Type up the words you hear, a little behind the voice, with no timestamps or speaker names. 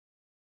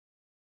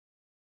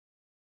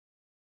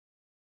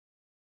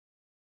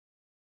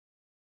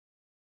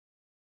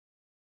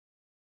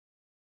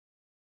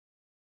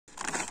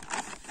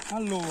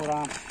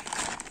Allora,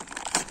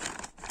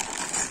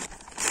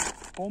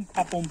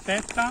 pompa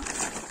pompetta,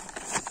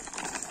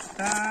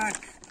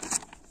 tac,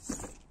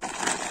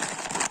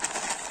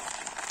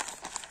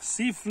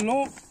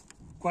 Flow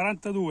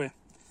 42,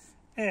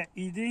 è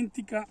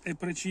identica e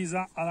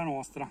precisa alla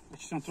nostra.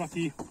 Ci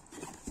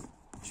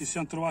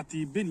siamo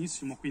trovati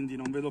benissimo, quindi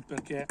non vedo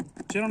perché.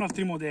 C'erano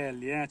altri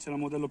modelli, c'era il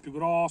modello più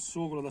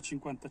grosso, quello da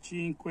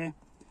 55,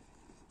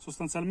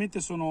 sostanzialmente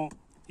sono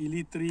i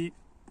litri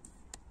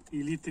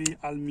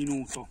al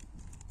minuto,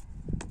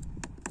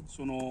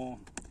 sono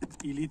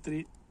i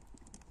litri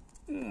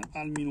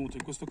al minuto,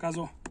 in questo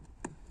caso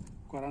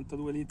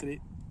 42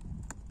 litri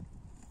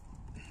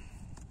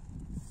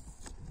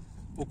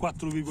o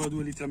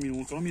 4,2 litri al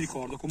minuto, non mi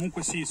ricordo,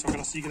 comunque sì, so che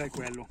la sigla è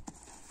quello.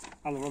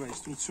 Allora vabbè,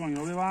 istruzioni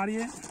nuove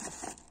varie,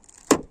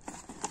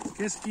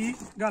 che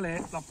schiga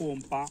è la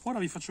pompa. Ora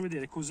vi faccio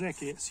vedere cos'è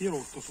che si è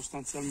rotto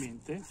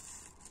sostanzialmente,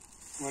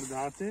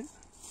 guardate.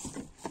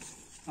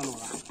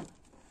 Allora,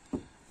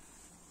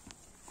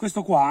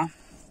 questo qua,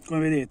 come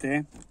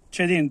vedete,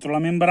 c'è dentro la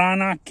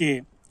membrana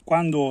che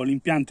quando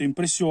l'impianto è in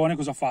pressione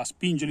cosa fa?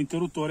 Spinge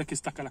l'interruttore che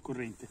stacca la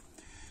corrente,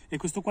 e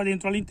questo qua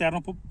dentro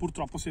all'interno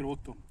purtroppo si è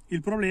rotto.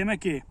 Il problema è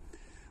che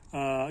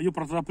io ho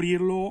provato ad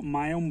aprirlo,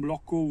 ma è un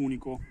blocco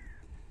unico,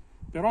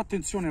 però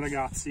attenzione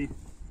ragazzi,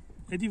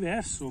 è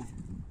diverso.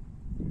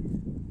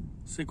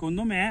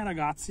 Secondo me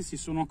ragazzi si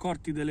sono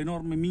accorti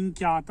dell'enorme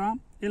minchiata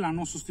e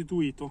l'hanno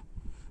sostituito.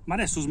 Ma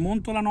adesso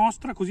smonto la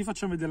nostra, così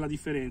facciamo vedere la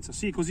differenza.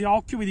 Sì, così a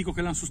occhio vi dico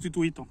che l'hanno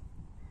sostituito,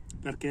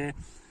 perché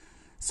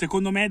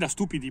secondo me è da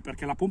stupidi,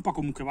 perché la pompa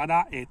comunque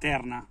vada è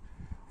eterna.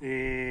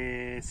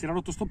 E si era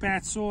rotto sto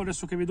pezzo,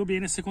 adesso che vedo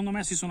bene, secondo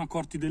me si sono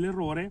accorti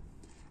dell'errore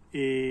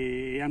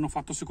e hanno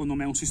fatto secondo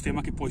me un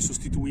sistema che puoi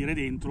sostituire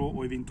dentro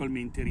o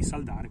eventualmente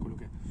risaldare, quello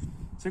che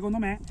secondo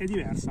me è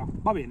diversa.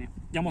 Va bene,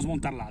 andiamo a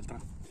smontare l'altra.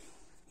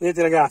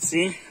 Vedete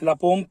ragazzi, la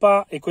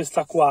pompa è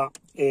questa qua.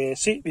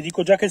 Sì, vi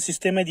dico già che il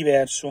sistema è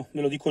diverso,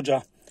 ve lo dico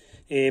già.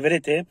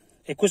 Vedete?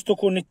 È questo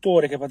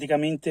connettore che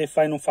praticamente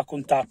fa e non fa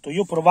contatto.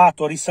 Io ho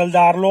provato a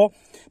risaldarlo,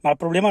 ma il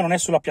problema non è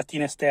sulla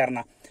piattina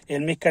esterna, è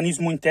il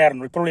meccanismo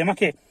interno. Il problema è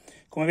che,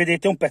 come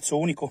vedete, è un pezzo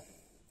unico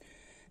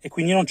e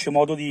quindi non c'è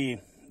modo di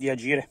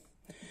agire.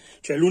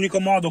 Cioè l'unico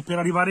modo per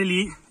arrivare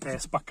lì è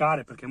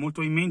spaccare, perché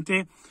molto probabilmente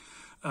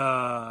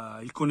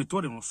il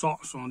connettore, non lo so,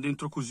 sono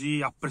dentro così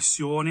a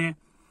pressione,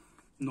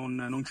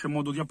 non c'è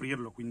modo di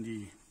aprirlo,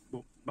 quindi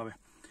boh, vabbè.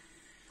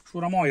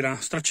 Shura Moira,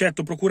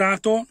 straccetto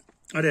procurato.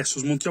 Adesso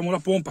smontiamo la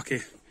pompa,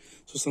 che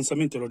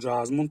sostanzialmente l'ho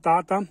già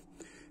smontata,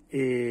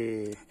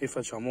 e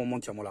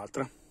montiamo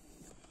l'altra.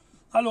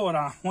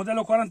 Allora,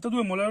 modello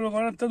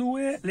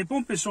 42, le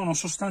pompe sono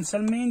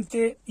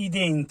sostanzialmente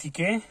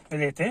identiche,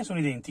 vedete, sono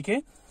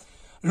identiche.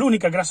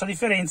 L'unica grossa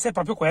differenza è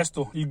proprio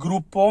questo, il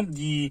gruppo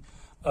di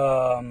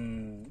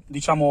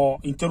diciamo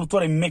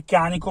interruttore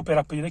meccanico per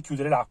aprire e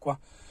chiudere l'acqua,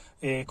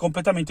 è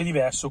completamente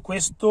diverso.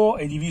 Questo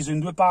è diviso in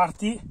due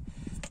parti,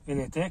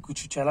 vedete, qui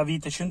c'è la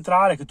vite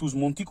centrale che tu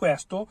smonti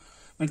questo,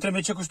 mentre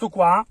invece questo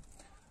qua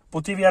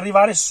potevi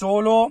arrivare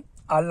solo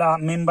alla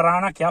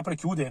membrana che apre e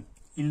chiude.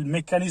 Il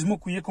meccanismo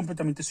qui è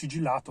completamente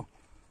sigillato,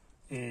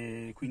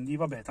 e quindi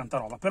vabbè, tanta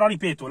roba. Però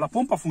ripeto, la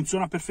pompa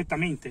funziona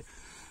perfettamente.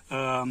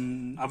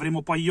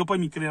 Io poi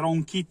mi creerò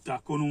un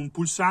kit con un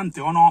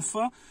pulsante on off,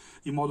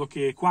 in modo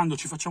che quando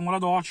ci facciamo la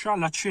doccia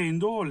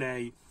l'accendo,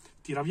 lei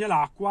tira via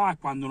l'acqua, e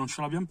quando non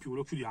ce l'abbiamo più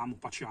lo chiudiamo,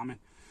 pace amen.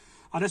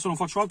 Adesso non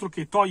faccio altro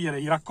che togliere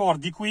i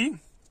raccordi qui,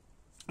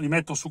 li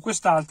metto su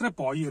quest'altra e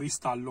poi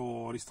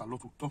ristallo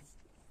tutto.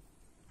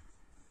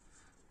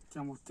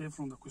 Mettiamo il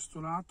teflon da questo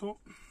lato.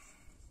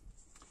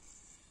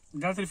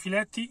 Gli altri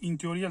filetti, in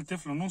teoria il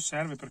teflon non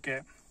serve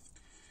perché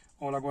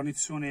ho la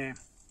guarnizione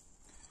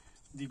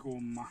di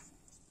gomma,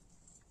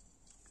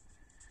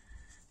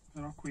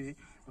 però qui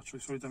faccio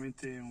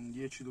solitamente un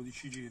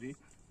 10-12 giri.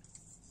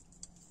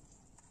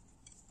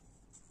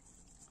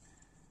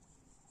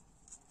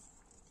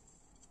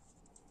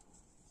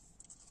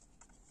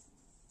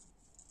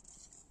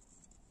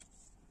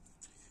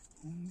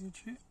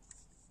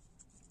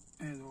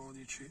 E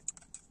 12.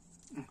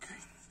 Ok,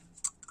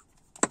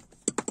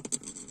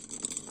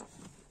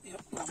 io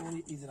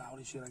lavori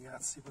idraulici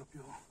ragazzi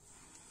proprio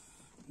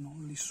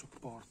non li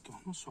sopporto,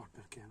 non so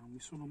perché, non mi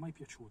sono mai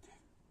piaciuti.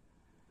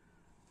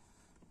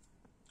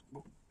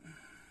 Boh.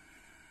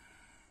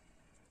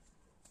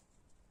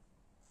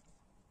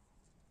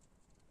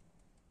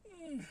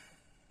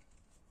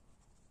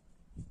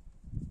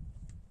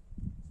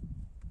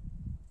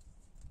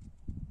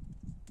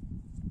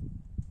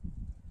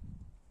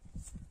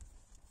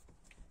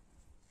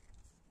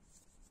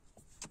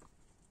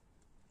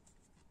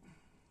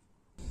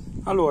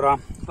 Allora,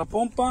 la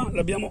pompa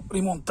l'abbiamo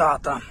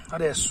rimontata,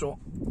 adesso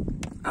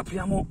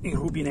apriamo il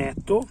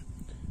rubinetto,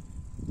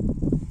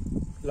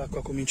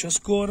 l'acqua comincia a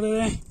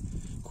scorrere,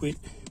 qui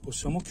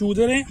possiamo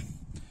chiudere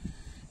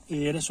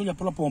e adesso gli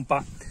apro la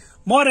pompa.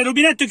 More, il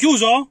rubinetto è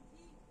chiuso?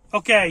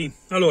 Ok,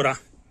 allora,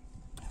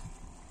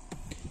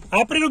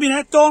 apri il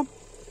rubinetto,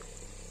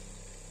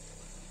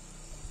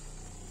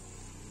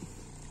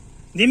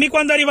 dimmi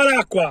quando arriva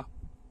l'acqua.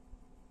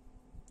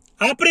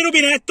 Apri il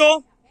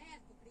rubinetto.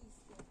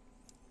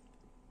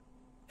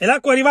 E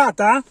l'acqua è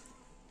arrivata?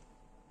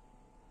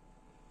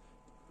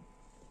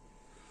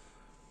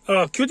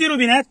 Allora, chiudi il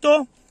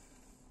rubinetto.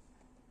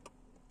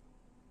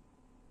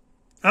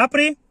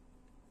 Apri.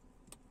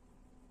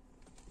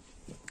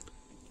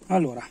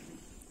 Allora.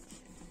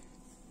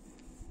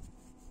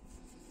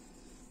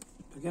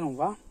 Perché non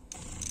va?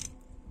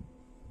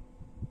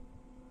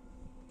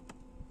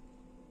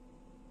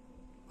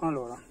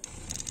 Allora.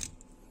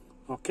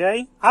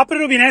 Ok. Apri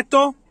il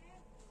rubinetto.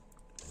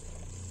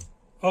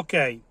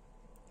 Ok.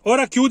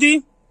 Ora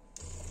chiudi.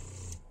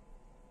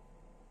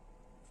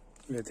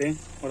 Vedete?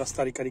 Ora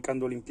sta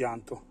ricaricando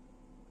l'impianto.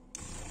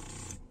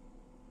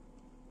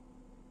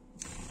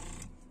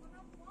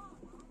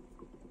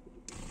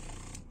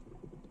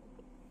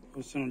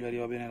 Forse non gli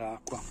arriva bene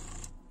l'acqua.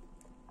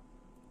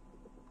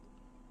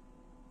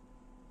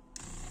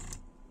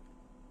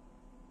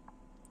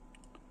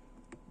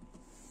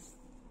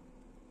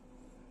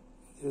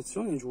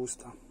 Direzione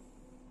giusta.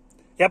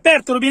 È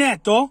aperto il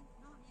rubinetto?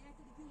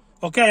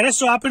 Ok,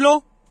 adesso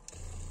aprilo.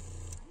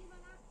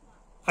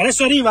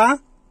 Adesso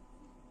arriva?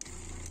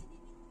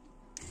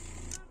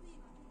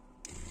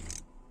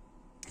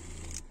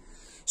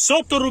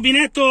 Sotto il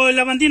rubinetto il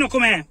lavandino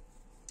com'è?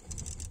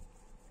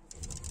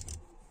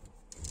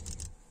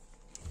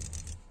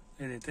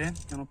 Vedete?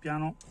 Piano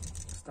piano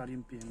sta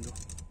riempiendo.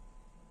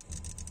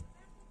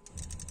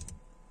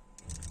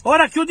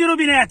 Ora chiudi il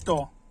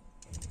rubinetto.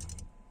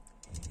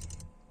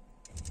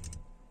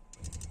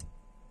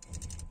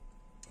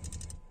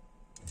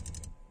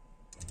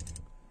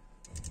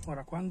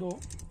 Ora quando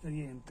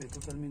riempie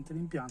totalmente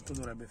l'impianto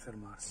dovrebbe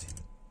fermarsi.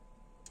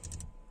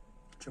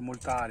 C'è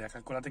molta aria,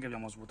 calcolate che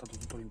abbiamo svuotato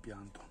tutto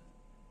l'impianto.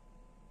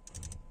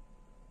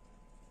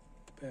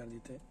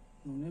 Perdite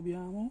non ne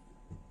abbiamo.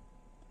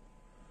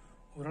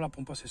 Ora la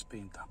pompa si è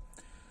spenta.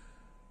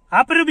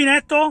 Apri il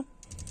rubinetto.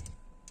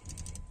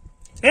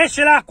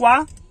 Esce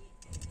l'acqua?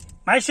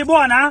 Ma esce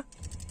buona?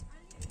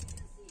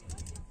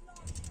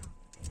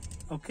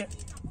 Ok.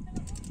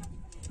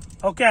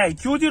 Ok,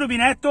 chiudi il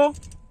rubinetto.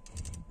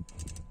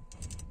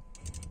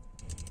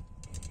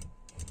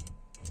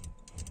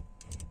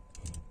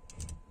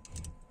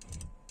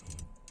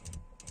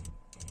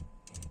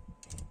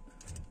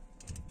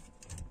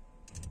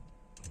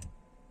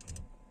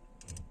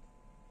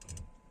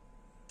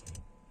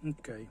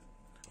 Ok,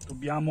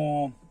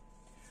 dobbiamo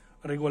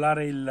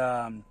regolare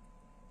la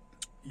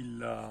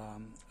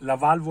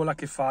valvola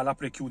che fa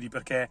l'apri e chiudi,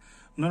 perché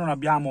noi non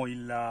abbiamo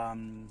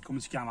come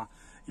si chiama,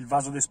 il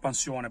vaso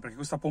d'espansione, perché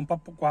questa pompa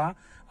qua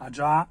ha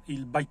già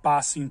il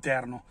bypass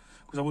interno.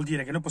 Cosa vuol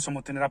dire? Che noi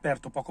possiamo tenere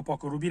aperto poco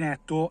poco il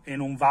rubinetto e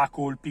non va a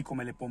colpi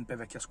come le pompe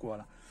vecchie a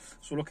scuola,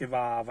 solo che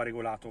va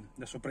regolato.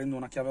 Adesso prendo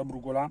una chiave a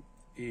brugola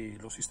e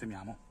lo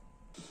sistemiamo.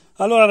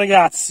 Allora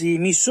ragazzi,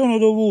 mi sono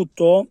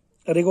dovuto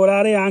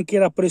regolare anche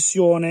la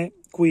pressione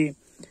qui.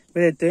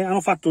 Vedete,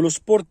 hanno fatto lo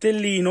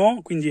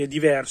sportellino, quindi è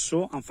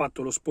diverso, hanno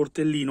fatto lo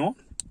sportellino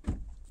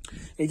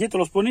e dietro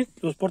lo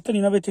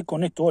sportellino avete i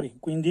connettori,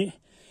 quindi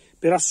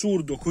per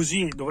assurdo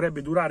così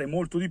dovrebbe durare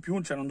molto di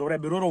più, cioè non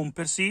dovrebbero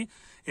rompersi,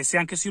 e se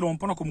anche si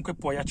rompono comunque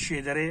puoi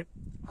accedere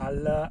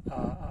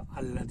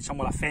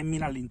diciamo alla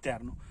femmina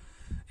all'interno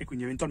e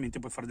quindi eventualmente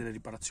puoi fare delle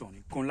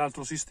riparazioni. Con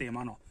l'altro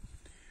sistema no.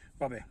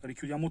 Vabbè,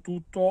 richiudiamo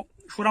tutto.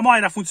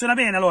 Shuramoira, funziona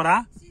bene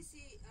allora? Sì,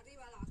 sì,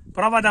 arriva là.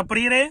 Prova ad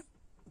aprire.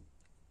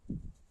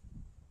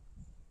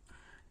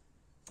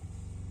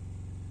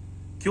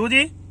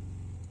 Chiudi.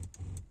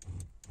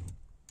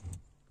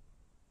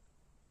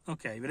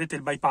 Ok, vedete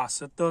il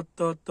bypass.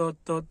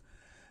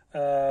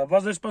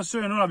 Vaso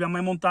d'espansione non l'abbiamo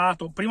mai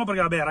montato. Primo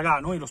perché, vabbè, raga,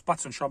 noi lo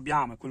spazio non ce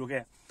l'abbiamo, è quello che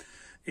è.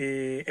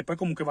 E poi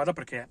comunque vada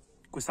perché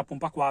questa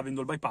pompa qua,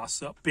 avendo il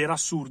bypass, per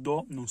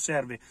assurdo non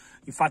serve.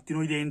 Infatti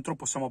noi dentro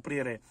possiamo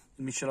aprire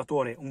il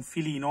miscelatore un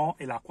filino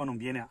e l'acqua non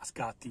viene a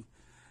scatti,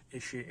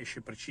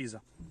 esce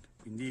precisa.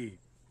 Quindi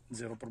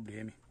zero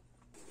problemi.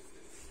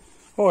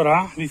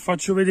 Ora vi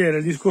faccio vedere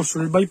il discorso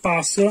del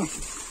bypass.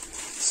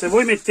 Se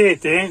voi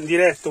mettete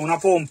diretto una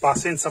pompa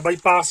senza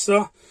bypass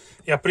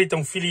e aprite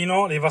un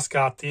filino, lei va a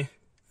scatti.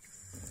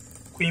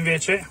 Qui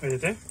invece,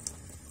 vedete,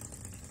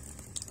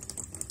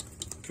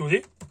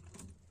 chiudi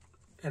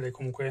e lei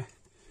comunque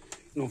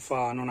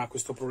non ha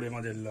questo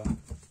problema dell'andare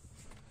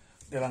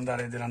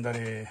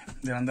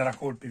a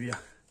colpi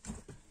via.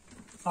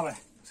 Vabbè,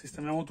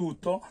 sistemiamo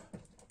tutto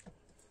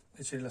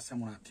e ci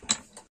rilassiamo un attimo.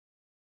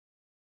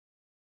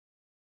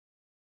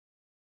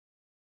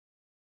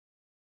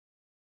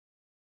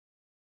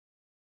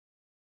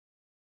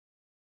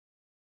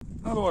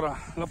 Allora,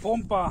 la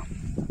pompa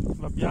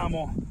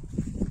l'abbiamo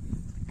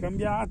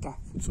cambiata,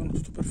 funziona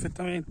tutto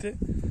perfettamente.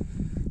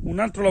 Un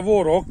altro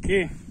lavoro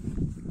che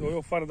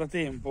dovevo fare da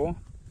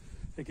tempo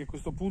e che a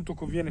questo punto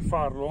conviene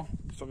farlo,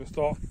 visto che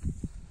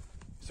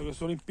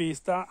sono in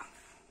pista,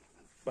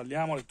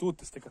 balliamole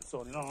tutte ste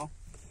cazzoni, no?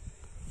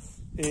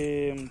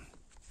 E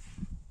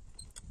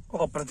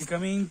ho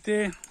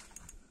praticamente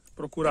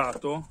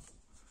procurato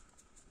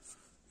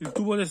il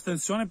tubo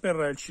d'estensione per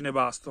il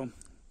cinebasto.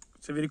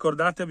 Se vi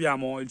ricordate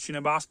abbiamo il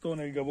cinebasto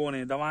nel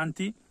gavone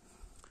davanti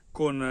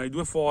con i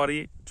due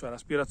fori, cioè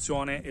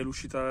l'aspirazione e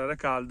l'uscita dell'aria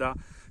calda,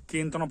 che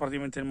entrano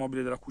praticamente nel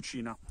mobile della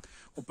cucina.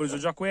 Ho preso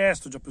già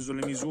questo, ho già preso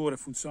le misure,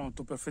 funziona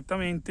tutto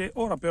perfettamente.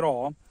 Ora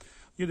però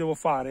io devo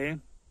far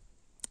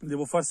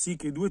sì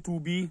che i due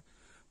tubi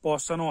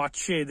possano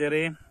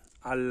accedere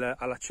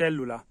alla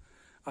cellula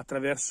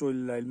attraverso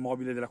il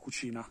mobile della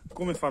cucina.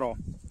 Come farò?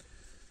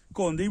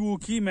 Con dei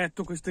buchi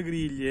metto queste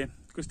griglie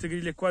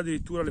qua,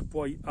 addirittura le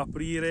puoi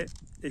aprire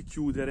e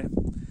chiudere,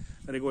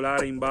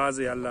 regolare in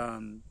base alla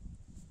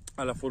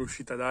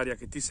fuoriuscita d'aria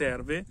che ti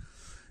serve,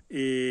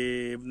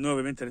 e noi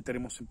ovviamente le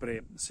terremo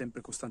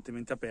sempre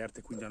costantemente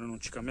aperte, quindi a noi non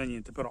ci cambia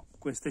niente, però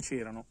queste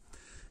c'erano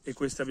e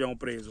queste abbiamo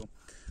preso,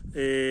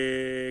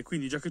 e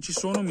quindi già che ci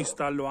sono mi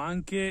installo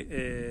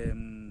anche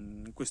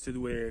queste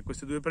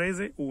due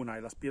prese, una è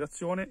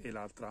l'aspirazione e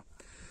l'altra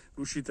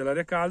l'uscita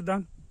dell'aria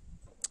calda.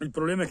 Il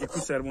problema è che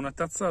qui serve una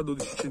tazza da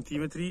 12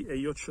 cm e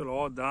io ce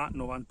l'ho da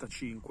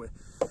 95,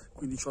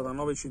 quindi ho da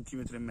 9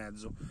 cm e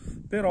mezzo,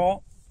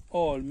 però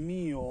ho il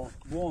mio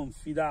buon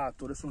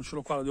fidato, adesso non ce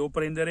l'ho qua, lo devo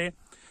prendere,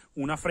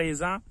 una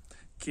fresa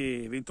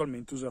che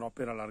eventualmente userò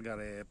per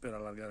allargare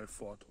il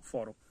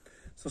foro.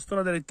 Questa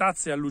storia delle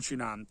tazze è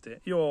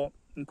allucinante. Io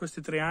in questi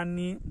 3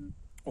 anni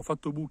ho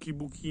fatto buchi,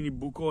 buchini,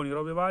 buconi,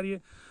 robe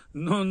varie,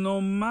 non ho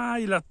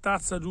mai la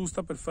tazza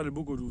giusta per fare il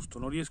buco giusto,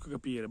 non riesco a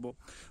capire.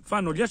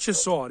 Fanno gli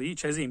accessori,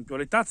 cioè esempio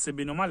le tazze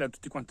bene o male hanno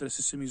tutte quante le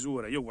stesse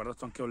misure. Io ho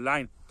guardato anche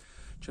online,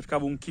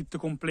 cercavo un kit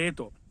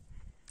completo,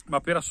 ma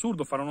per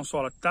assurdo fanno, non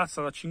so, la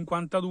tazza da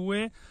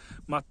 52,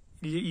 ma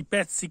i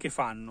pezzi che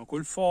fanno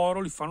col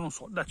foro li fanno, non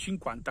so, da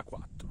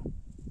 54,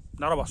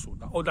 una roba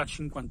assurda, o da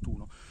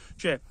 51.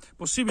 Cioè, è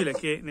possibile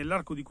che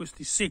nell'arco di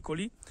questi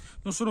secoli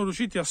non sono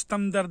riusciti a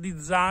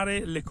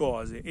standardizzare le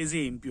cose.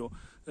 Esempio,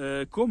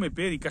 come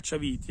per i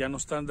cacciaviti hanno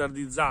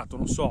standardizzato,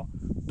 non so,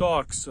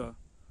 torx,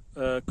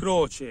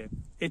 croce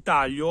e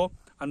taglio,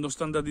 hanno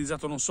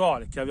standardizzato, non so,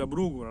 le chiavi a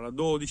brugola, la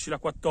 12, la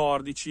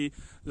 14,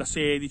 la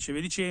 16 e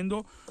via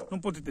dicendo. Non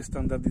potete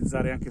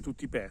standardizzare anche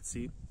tutti i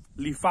pezzi?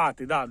 Li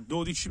fate da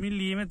 12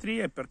 mm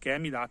e perché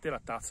mi date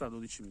la tazza da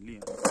 12 mm?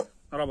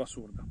 Una roba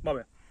assurda.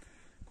 Vabbè,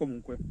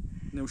 comunque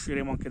ne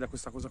usciremo anche da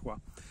questa cosa qua.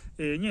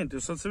 E niente,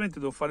 sostanzialmente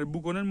devo fare il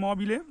buco nel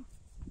mobile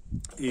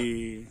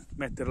e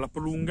mettere la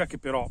prolunga, che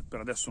però per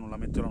adesso non la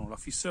metterò, non la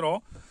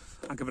fisserò,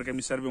 anche perché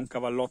mi serve un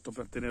cavallotto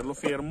per tenerlo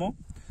fermo,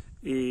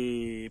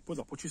 e poi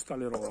dopo ci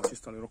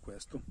installerò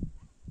questo.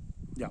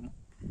 Andiamo.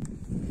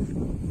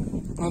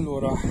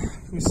 Allora,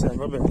 mi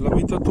serve, vabbè,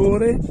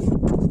 l'avvitatore e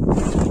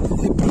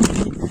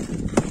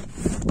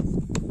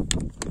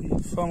quindi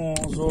il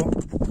famoso,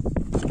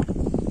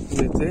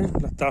 vedete,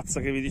 la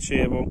tazza che vi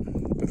dicevo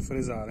per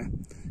fresare,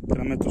 che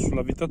la metto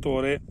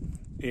sull'avvitatore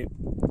e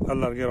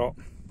allargherò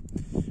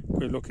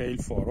quello che è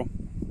il foro.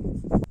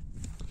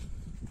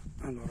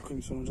 Allora, qui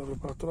mi sono già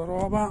preparato la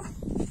roba.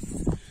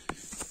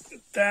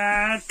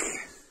 Tac.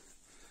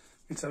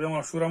 Quindi abbiamo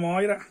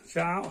l'asciugamoira.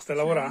 Ciao, stai a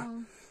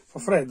lavorare? Fa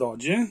freddo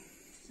oggi, eh?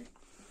 Sì.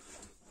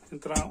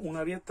 Entra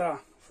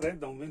un'arietta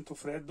fredda, un vento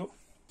freddo.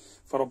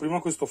 Farò prima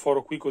questo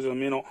foro qui, così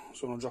almeno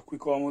sono già qui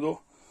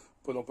comodo,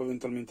 poi dopo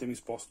eventualmente mi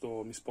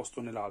sposto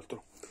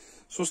nell'altro.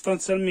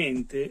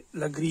 Sostanzialmente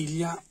la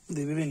griglia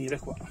deve venire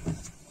qua.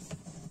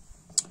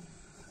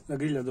 La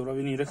griglia dovrà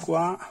venire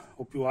qua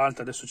o più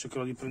alta, adesso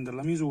cercherò di prendere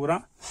la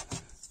misura,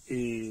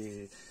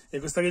 e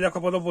questa griglia qua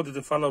poi dopo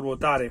potete farla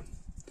ruotare,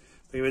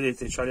 perché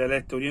vedete c'ha le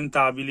alette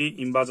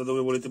orientabili in base a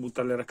dove volete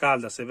buttare l'aria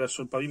calda, se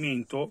verso il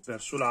pavimento,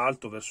 verso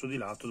l'alto, verso di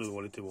lato, dove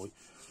volete voi,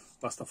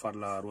 basta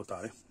farla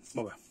ruotare.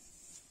 Vabbè,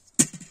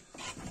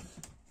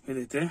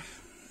 vedete,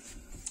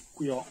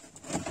 qui ho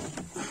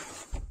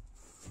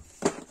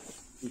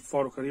il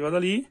foro che arriva da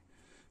lì,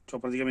 c'ho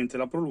praticamente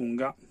la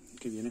prolunga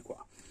che viene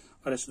qua.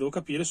 Adesso devo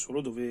capire solo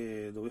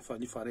dove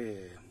fargli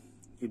fare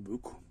il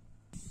buco.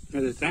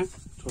 Vedete?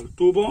 Ho il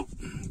tubo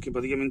che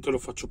praticamente lo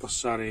faccio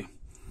passare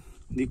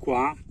di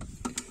qua.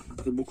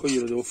 Il buco io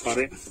lo devo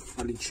fare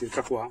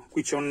all'incirca qua.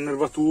 Qui c'è una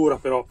nervatura,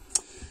 però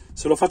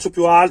se lo faccio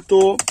più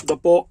alto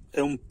dopo è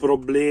un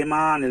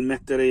problema nel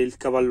mettere il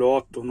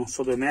cavallotto. Non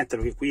so dove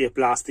metterlo, perché qui è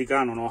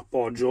plastica, non ho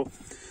appoggio.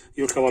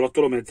 Io il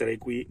cavallotto lo metterei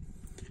qui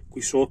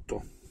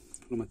sotto.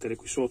 Lo metterei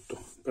qui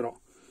sotto, però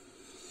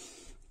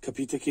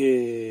capite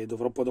che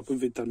dovrò poi dopo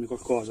inventarmi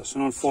qualcosa, se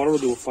no il foro lo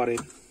devo fare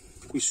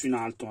qui su in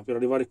alto, ma per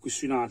arrivare qui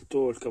su in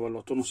alto il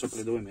cavallotto non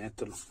saprei dove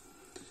metterlo,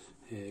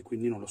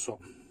 quindi non lo so,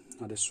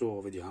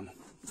 adesso vediamo.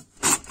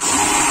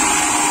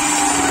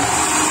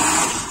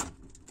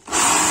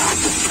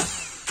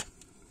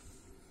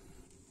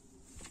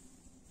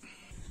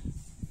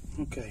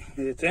 Ok,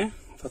 vedete,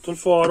 ho fatto il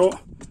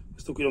foro,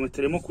 questo qui lo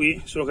metteremo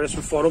qui, solo che adesso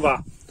il foro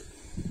va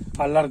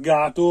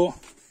allargato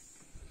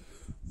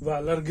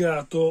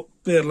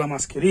per la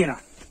mascherina,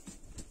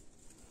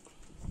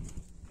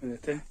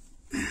 vedete,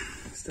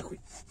 questa qui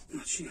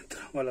non ci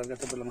entra, va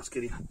allargata per la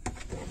mascherina,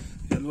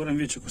 e allora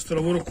invece questo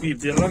lavoro qui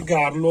di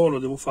allargarlo lo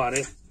devo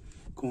fare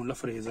con la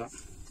fresa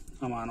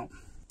a mano.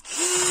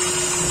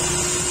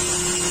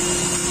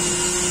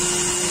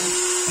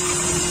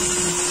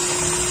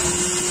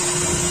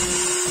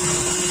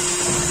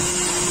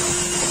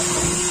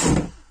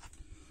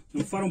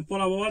 un po'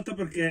 alla volta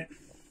perché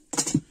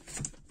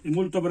è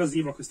molto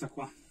abrasiva questa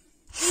qua.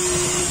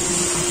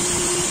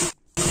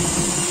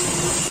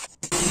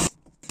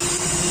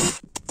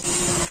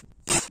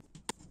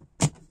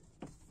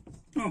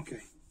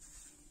 Ok,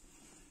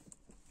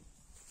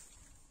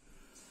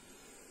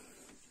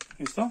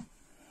 visto?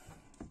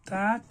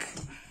 Tac,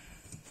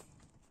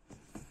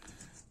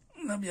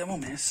 l'abbiamo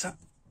messa.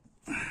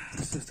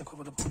 Questa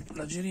qua dopo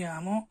la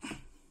giriamo e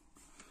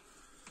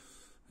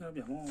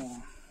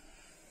l'abbiamo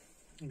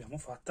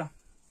fatta.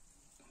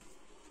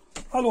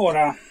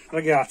 Allora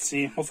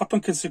ragazzi, ho fatto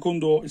anche il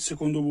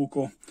secondo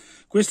buco.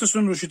 Questo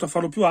sono riuscito a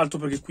farlo più alto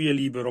perché qui è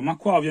libero, ma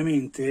qua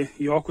ovviamente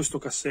io ho questo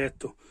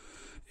cassetto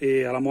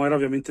e alla moira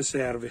ovviamente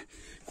serve,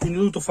 quindi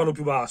ho dovuto farlo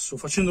più basso.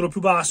 Facendolo più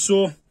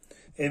basso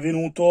è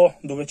venuto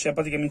dove c'è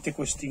praticamente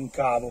questo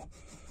incavo.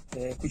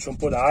 Qui c'è un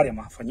po' d'aria,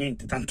 ma fa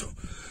niente, tanto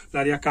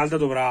l'aria calda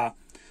dovrà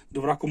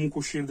comunque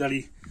uscire da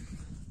lì.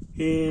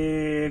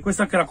 E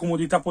questa è anche la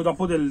comodità poi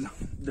dopo del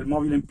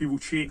mobile in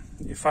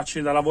PVC, è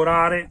facile da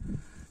lavorare.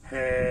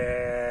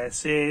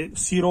 Se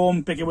si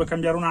rompe che vuoi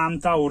cambiare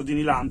un'anta,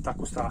 ordini l'anta,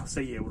 costa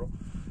 6 euro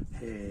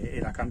e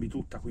la cambi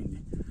tutta,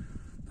 quindi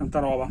tanta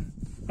roba.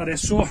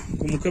 Adesso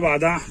comunque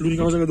vada,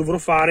 l'unica cosa che dovrò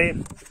fare,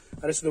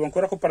 adesso devo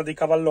ancora comprare dei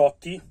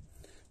cavallotti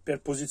per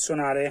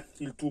posizionare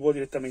il tubo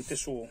direttamente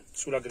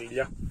sulla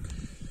griglia,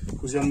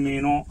 così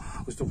almeno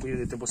questo qui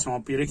vedete possiamo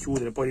aprire e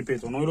chiudere. Poi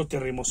ripeto, noi lo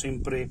terremo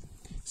sempre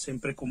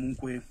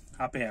comunque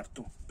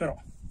aperto, però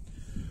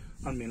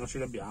almeno ce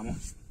l'abbiamo.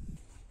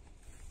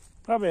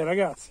 Vabbè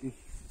ragazzi,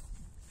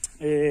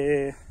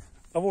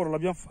 lavoro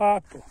l'abbiamo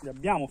fatto, li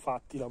abbiamo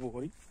fatti i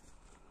lavori,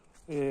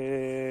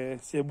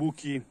 sia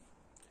buchi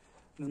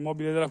nel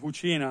mobile della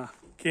cucina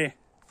che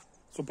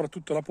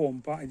soprattutto la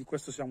pompa, e di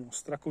questo siamo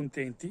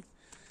stracontenti.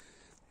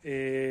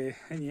 E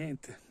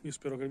niente, io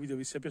spero che il video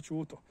vi sia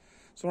piaciuto.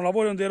 Sono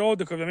lavori on the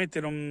road che ovviamente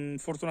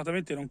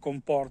fortunatamente non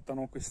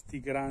comportano questi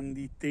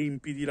grandi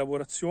tempi di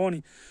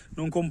lavorazioni,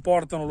 non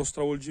comportano lo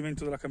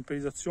stravolgimento della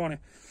camperizzazione.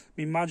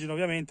 Mi immagino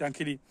ovviamente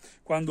anche lì,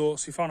 quando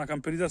si fa una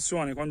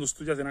camperizzazione, quando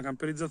studiate una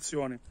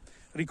camperizzazione,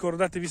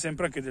 ricordatevi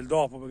sempre anche del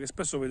dopo, perché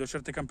spesso vedo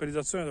certe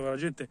camperizzazioni dove la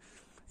gente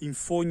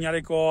infogna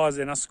le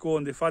cose,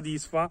 nasconde, fa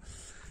disfa,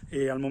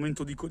 e al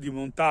momento di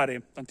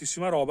montare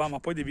tantissima roba, ma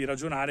poi devi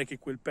ragionare che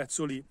quel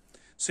pezzo lì,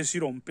 se si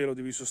rompe, lo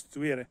devi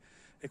sostituire.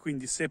 E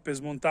quindi se per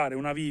smontare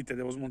una vite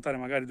devo smontare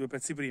magari 2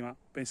 pezzi prima,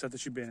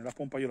 pensateci bene. La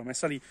pompa io l'ho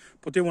messa lì,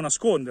 potevo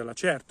nasconderla,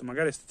 certo,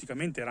 magari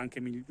esteticamente era anche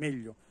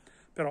meglio,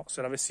 però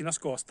se l'avessi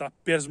nascosta,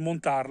 per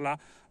smontarla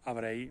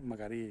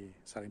magari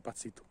sarei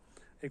impazzito.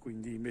 E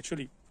quindi invece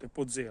lì,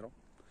 tempo zero.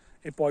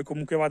 E poi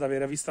comunque vado ad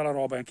avere a vista la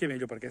roba, è anche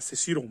meglio, perché se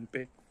si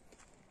rompe,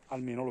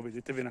 almeno lo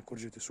vedete e ve ne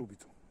accorgete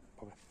subito.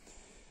 Vabbè.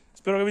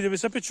 Spero che il video vi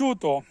sia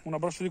piaciuto, un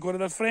abbraccio di cuore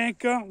dal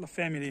Frank, la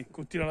family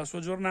continua la sua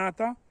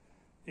giornata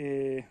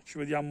e ci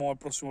vediamo al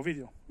prossimo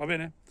video, va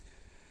bene?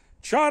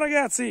 Ciao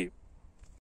ragazzi!